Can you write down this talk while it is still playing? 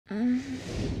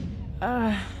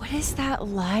What is that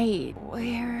light?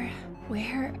 Where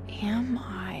am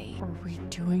I? Are we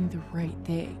doing the right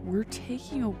thing? We're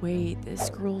taking away this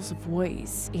girl's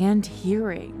voice and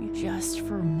hearing just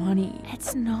for money.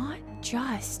 It's not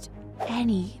just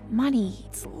any money.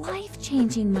 It's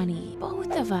life-changing money.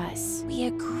 Both of us. We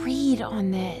agreed on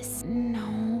this.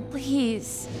 No,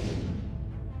 please.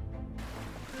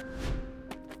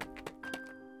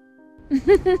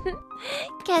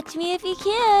 Catch me if you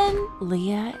can.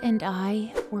 Leah and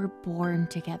I were born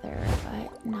together,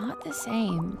 but not the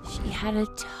same. She had a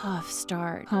tough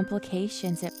start,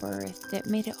 complications at birth that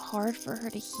made it hard for her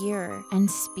to hear and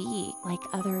speak like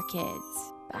other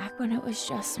kids. Back when it was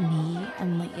just me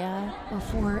and Leah,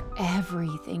 before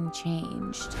everything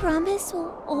changed. Promise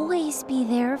we'll always be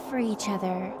there for each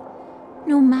other.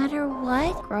 No matter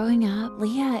what. Growing up,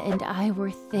 Leah and I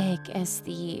were thick as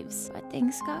thieves, but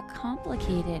things got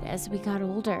complicated as we got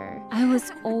older. I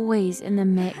was always in the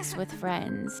mix with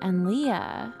friends, and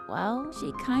Leah, well,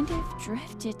 she kind of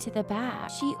drifted to the back.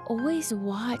 She always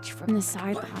watched from the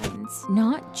sidelines,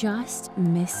 not just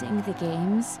missing the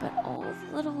games, but all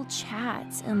the little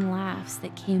chats and laughs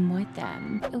that came with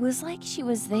them. It was like she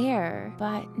was there,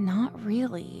 but not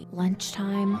really.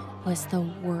 Lunchtime was the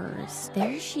worst.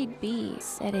 There she'd be,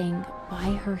 sitting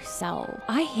by herself.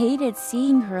 I hated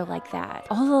seeing her like that,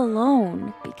 all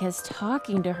alone, because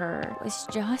talking to her was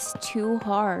just too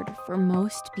hard for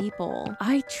most people.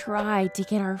 I tried to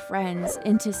get our friends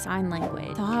into sign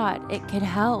language, thought it could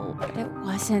help, but it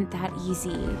wasn't that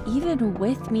easy. Even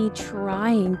with me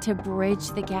trying to bridge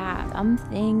the gap, some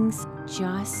things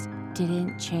just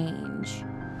didn't change.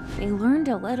 They learned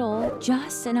a little,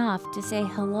 just enough to say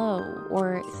hello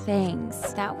or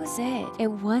thanks. That was it.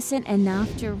 It wasn't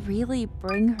enough to really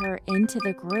bring her into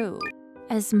the group.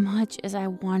 As much as I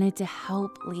wanted to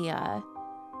help Leah,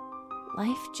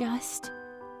 life just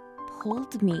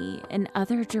pulled me in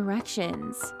other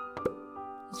directions.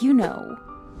 You know,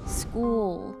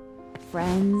 school,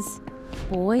 friends,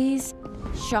 boys,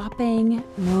 shopping,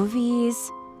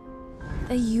 movies,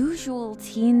 the usual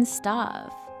teen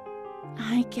stuff.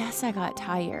 I guess I got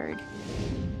tired.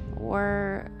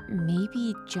 Or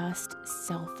maybe just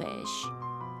selfish.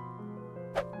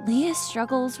 Leah's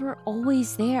struggles were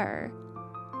always there,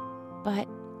 but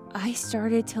I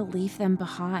started to leave them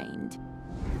behind.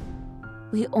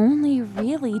 We only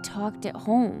really talked at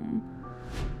home.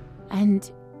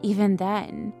 And even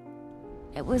then,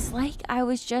 it was like I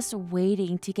was just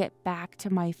waiting to get back to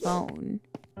my phone.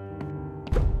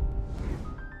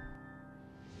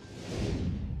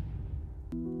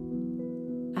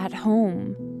 At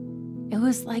home, it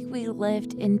was like we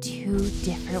lived in two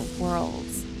different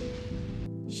worlds.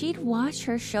 She'd watch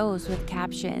her shows with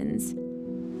captions,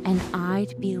 and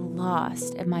I'd be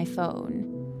lost in my phone.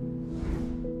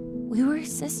 We were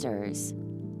sisters,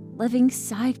 living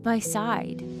side by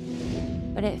side,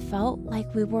 but it felt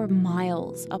like we were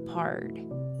miles apart.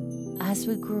 As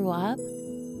we grew up,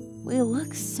 we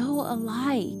looked so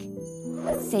alike.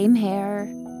 Same hair,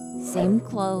 same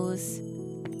clothes,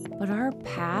 but our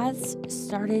paths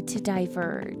started to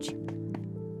diverge.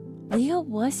 Leah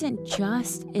wasn't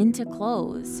just into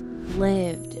clothes,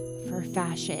 lived for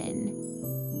fashion.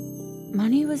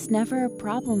 Money was never a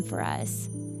problem for us,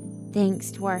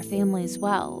 thanks to our family's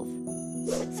wealth.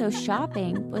 So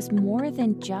shopping was more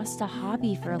than just a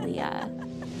hobby for Leah.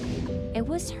 It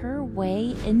was her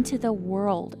way into the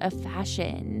world of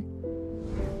fashion.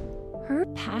 Her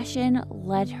passion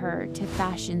led her to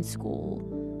fashion school,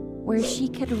 where she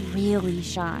could really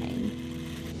shine.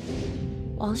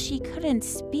 While she couldn't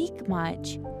speak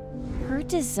much, her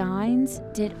designs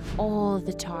did all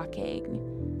the talking.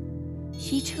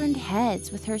 She turned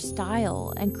heads with her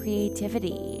style and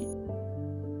creativity.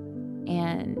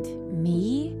 And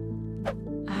me?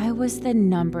 I was the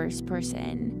numbers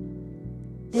person.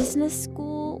 Business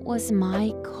school was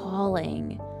my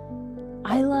calling.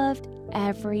 I loved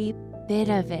every bit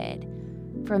of it,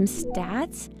 from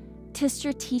stats to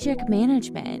strategic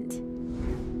management.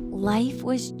 Life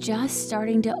was just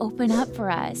starting to open up for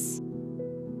us.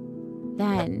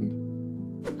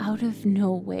 Then, out of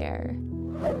nowhere,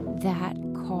 that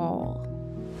call.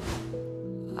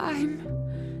 I'm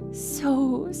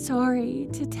so sorry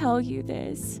to tell you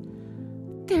this.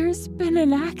 There's been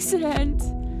an accident.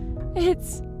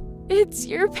 It's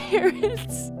your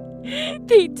parents.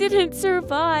 They didn't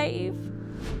survive.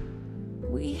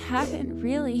 We haven't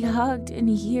really hugged in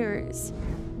years.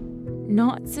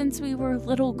 Not since we were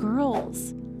little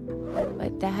girls.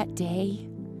 But that day,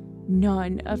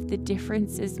 none of the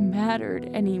differences mattered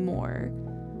anymore.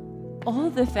 All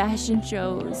the fashion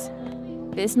shows,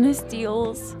 business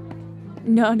deals,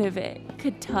 none of it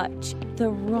could touch the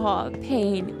raw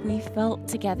pain we felt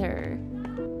together.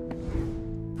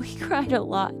 We cried a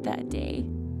lot that day,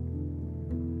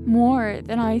 more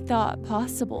than I thought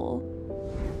possible.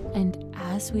 And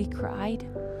as we cried,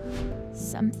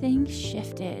 something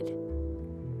shifted.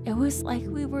 It was like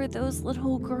we were those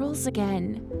little girls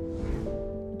again,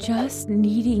 just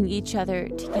needing each other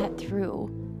to get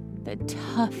through the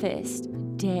toughest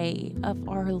day of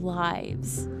our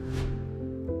lives.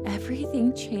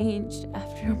 Everything changed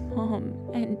after Mom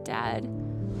and Dad.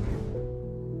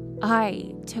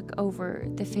 I took over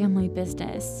the family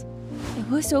business. It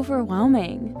was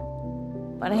overwhelming,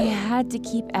 but I had to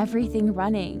keep everything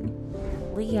running.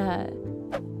 Leah,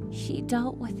 she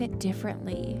dealt with it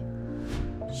differently.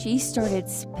 She started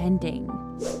spending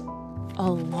a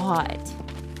lot.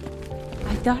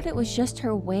 I thought it was just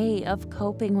her way of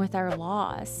coping with our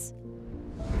loss.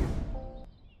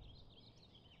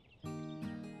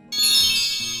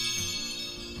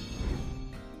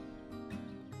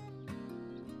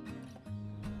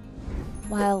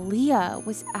 While Leah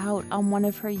was out on one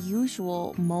of her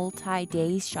usual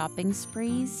multi-day shopping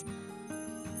sprees,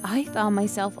 I found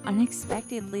myself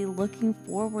unexpectedly looking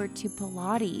forward to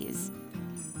Pilates,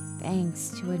 thanks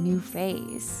to a new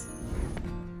face.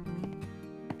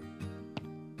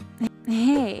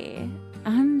 Hey,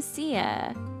 I'm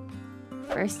Sia.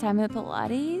 First time at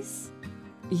Pilates?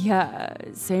 Yeah,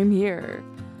 same here.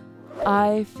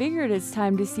 I figured it's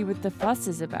time to see what the fuss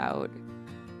is about.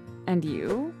 And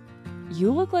you?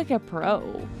 You look like a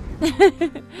pro.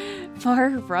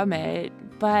 Far from it,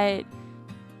 but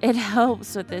it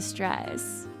helps with the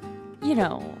stress. You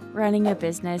know, running a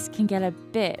business can get a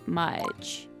bit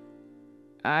much.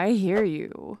 I hear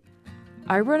you.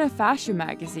 I run a fashion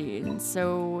magazine,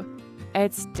 so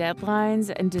it's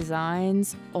deadlines and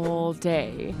designs all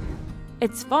day.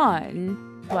 It's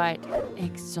fun, but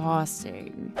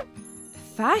exhausting.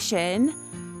 Fashion?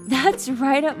 That's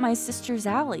right up my sister's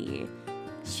alley.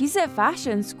 She's at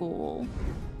fashion school.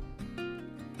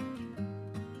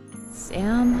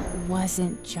 Sam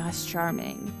wasn't just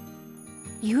charming.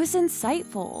 He was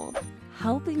insightful,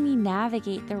 helping me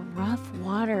navigate the rough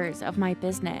waters of my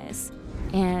business.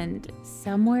 And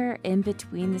somewhere in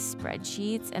between the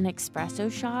spreadsheets and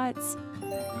espresso shots,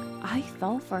 I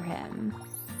fell for him.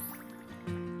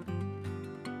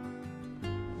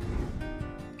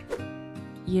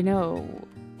 You know,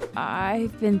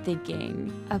 I've been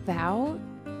thinking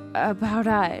About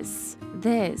us.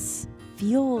 this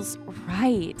feels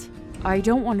right. I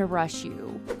don't want to rush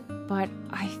you, but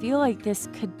I feel like this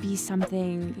could be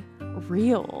something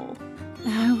real.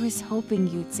 I was hoping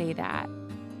you'd say that.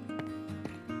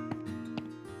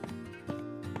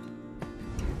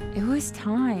 It was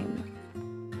time.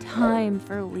 Time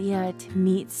for Leah to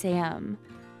meet Sam,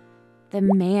 the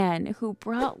man who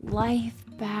brought life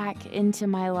back into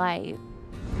my life.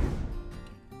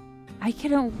 I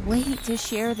couldn't wait to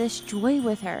share this joy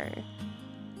with her.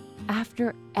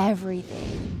 After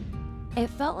everything, it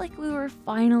felt like we were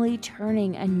finally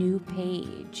turning a new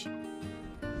page.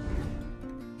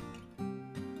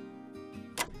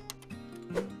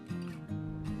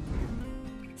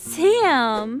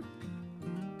 Sam!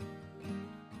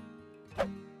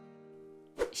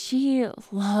 She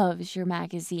loves your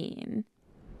magazine.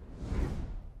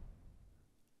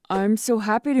 I'm so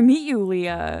happy to meet you,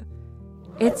 Leah.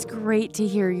 It's great to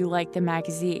hear you like the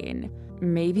magazine.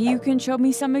 Maybe you can show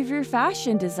me some of your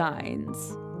fashion designs.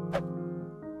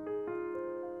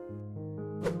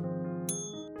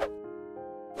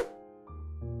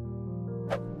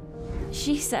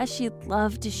 She says she'd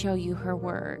love to show you her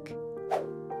work.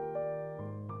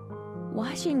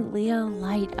 Watching Leah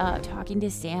light up talking to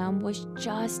Sam was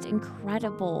just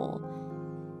incredible.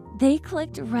 They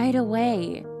clicked right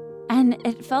away, and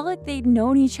it felt like they'd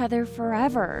known each other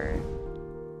forever.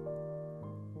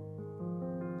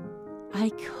 I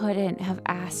couldn't have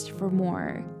asked for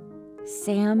more.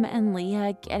 Sam and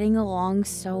Leah getting along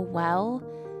so well,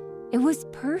 it was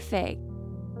perfect.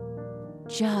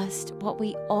 Just what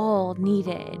we all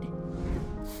needed.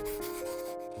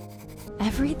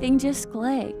 Everything just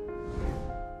clicked.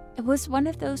 It was one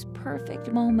of those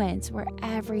perfect moments where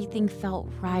everything felt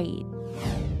right.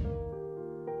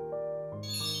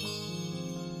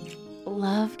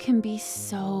 Love can be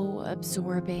so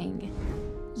absorbing.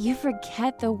 You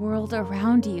forget the world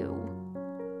around you.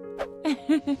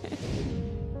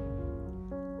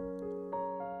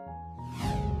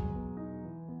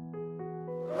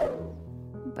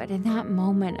 But in that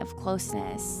moment of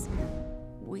closeness,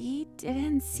 we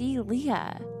didn't see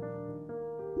Leah.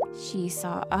 She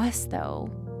saw us, though,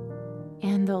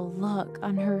 and the look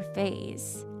on her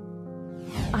face.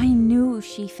 I knew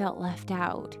she felt left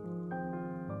out.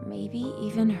 maybe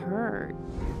even hurt.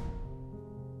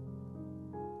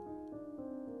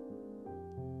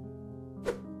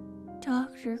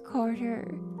 Dr.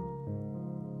 Carter,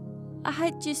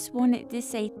 I just wanted to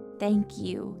say thank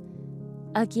you.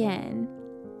 Again,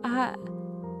 I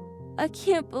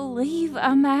can't believe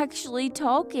I'm actually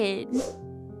talking.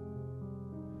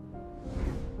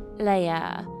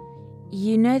 Leah,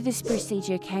 you know this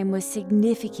procedure came with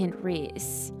significant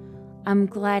risks. I'm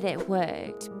glad it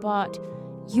worked, but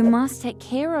you must take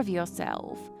care of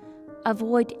yourself.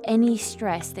 Avoid any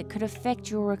stress that could affect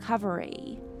your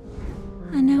recovery.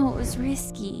 I know it was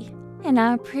risky, and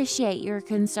I appreciate your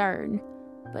concern,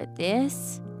 but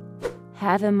this,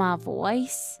 having my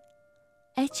voice,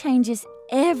 it changes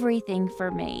everything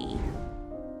for me.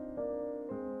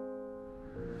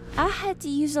 I had to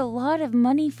use a lot of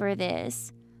money for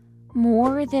this,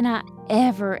 more than I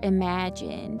ever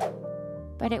imagined,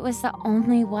 but it was the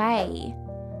only way.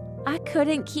 I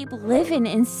couldn't keep living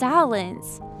in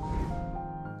silence.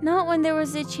 Not when there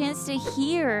was a chance to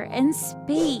hear and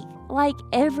speak like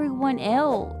everyone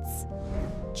else.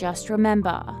 Just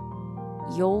remember,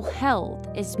 your health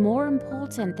is more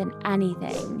important than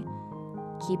anything.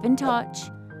 Keep in touch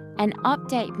and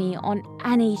update me on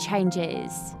any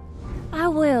changes. I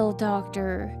will,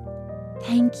 Doctor.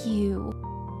 Thank you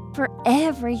for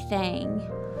everything.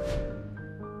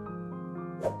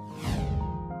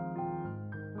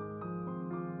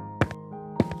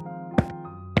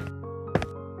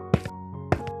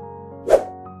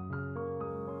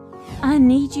 I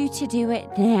need you to do it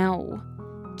now.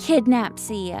 Kidnap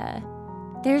Sia.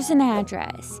 There's an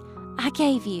address I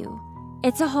gave you.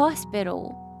 It's a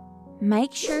hospital.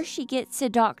 Make sure she gets to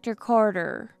Dr.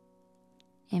 Carter.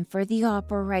 And for the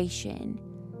operation,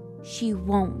 she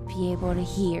won't be able to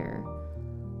hear.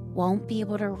 Won't be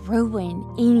able to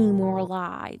ruin any more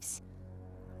lives.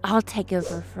 I'll take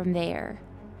over from there.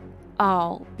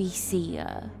 I'll be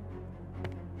Sia.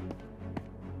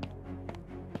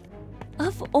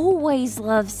 I've always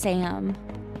loved Sam.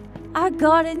 I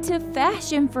got into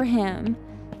fashion for him.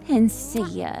 And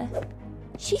Sia,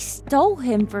 she stole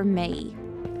him from me.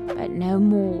 But no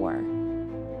more.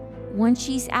 Once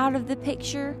she's out of the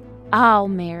picture, I'll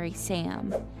marry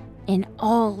Sam. And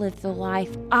I'll live the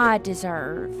life I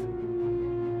deserve.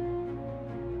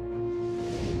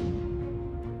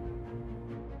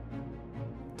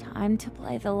 Time to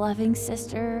play the loving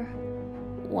sister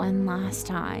one last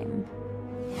time.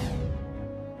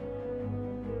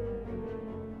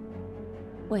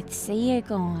 With Sia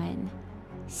gone,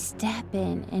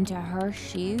 stepping into her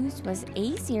shoes was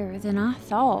easier than I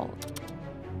thought.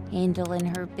 Handling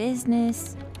her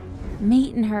business,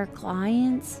 meeting her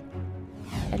clients,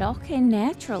 it all came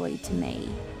naturally to me.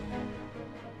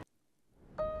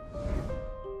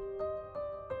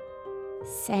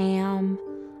 Sam,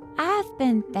 I've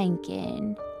been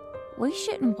thinking we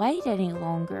shouldn't wait any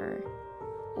longer.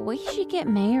 We should get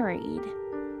married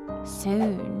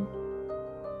soon.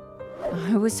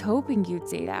 I was hoping you'd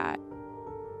say that.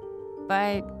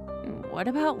 But what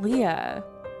about Leah?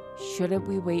 Shouldn't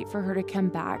we wait for her to come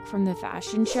back from the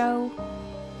fashion show?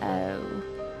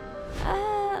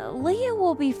 Leah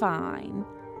will be fine.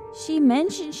 She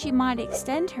mentioned she might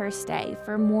extend her stay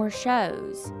for more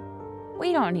shows.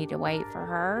 We don't need to wait for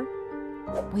her.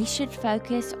 We should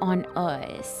focus on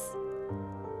us.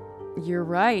 You're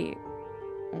right.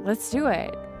 Let's do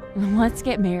it. Let's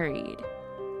get married.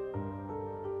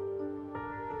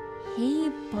 He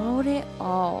bought it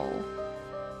all.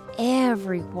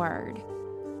 Every word.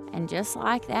 And just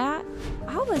like that,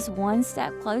 I was one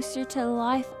step closer to the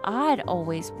life I'd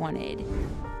always wanted.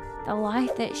 The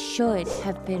life that should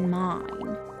have been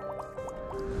mine.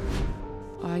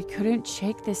 I couldn't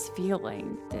shake this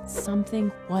feeling that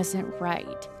something wasn't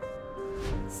right.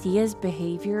 Sia's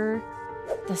behavior,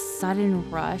 the sudden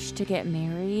rush to get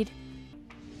married,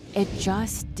 it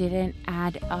just didn't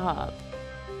add up.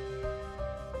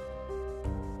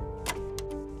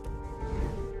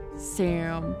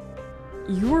 Sam,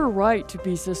 you were right to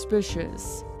be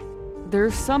suspicious.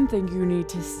 There's something you need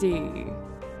to see.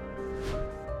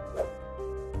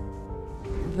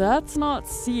 That's not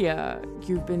Sia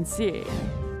you've been seeing.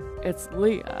 It's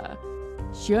Leah.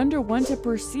 She underwent a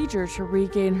procedure to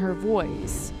regain her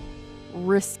voice.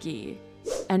 Risky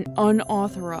and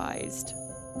unauthorized.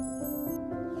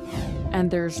 And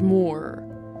there's more.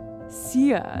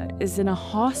 Sia is in a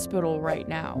hospital right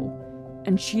now,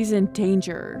 and she's in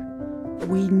danger.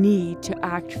 We need to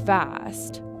act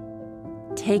fast.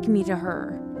 Take me to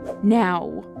her.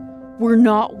 Now. We're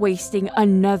not wasting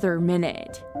another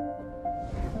minute.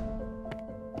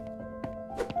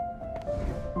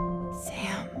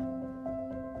 Sam,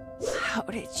 how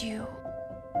did you?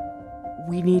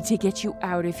 We need to get you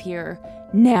out of here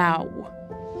now.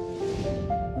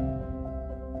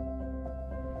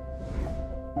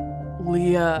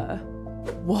 Leah,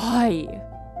 why?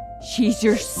 She's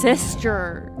your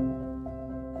sister.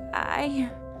 I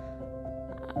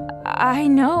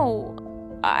know.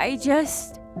 I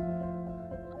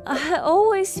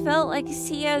always felt like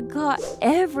Sia got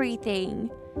everything.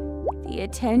 The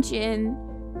attention,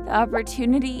 the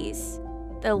opportunities,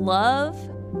 the love.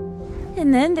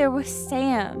 And then there was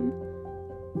Sam.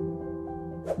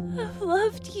 I've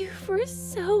loved you for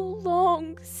so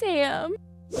long, Sam.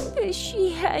 But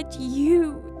she had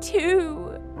you,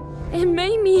 too. It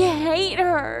made me hate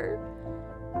her.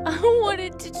 I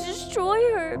wanted to destroy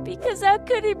her because I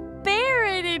couldn't bear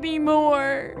it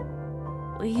anymore.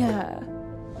 Leah,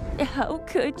 how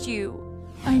could you?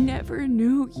 I never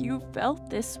knew you felt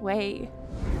this way.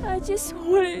 I just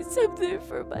wanted something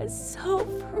for myself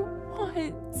for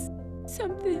once.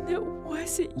 Something that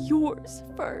wasn't yours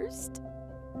first.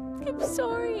 I'm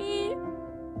sorry.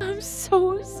 I'm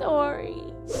so sorry.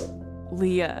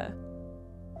 Leah,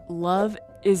 love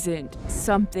isn't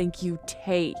something you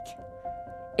take.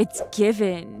 It's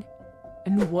given.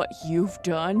 And what you've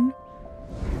done?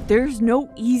 There's no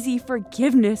easy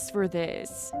forgiveness for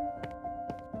this.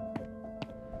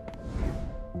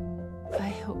 I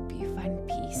hope you find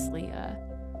peace, Leah.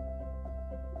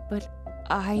 But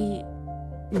I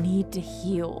need to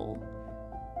heal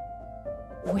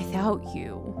without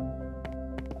you.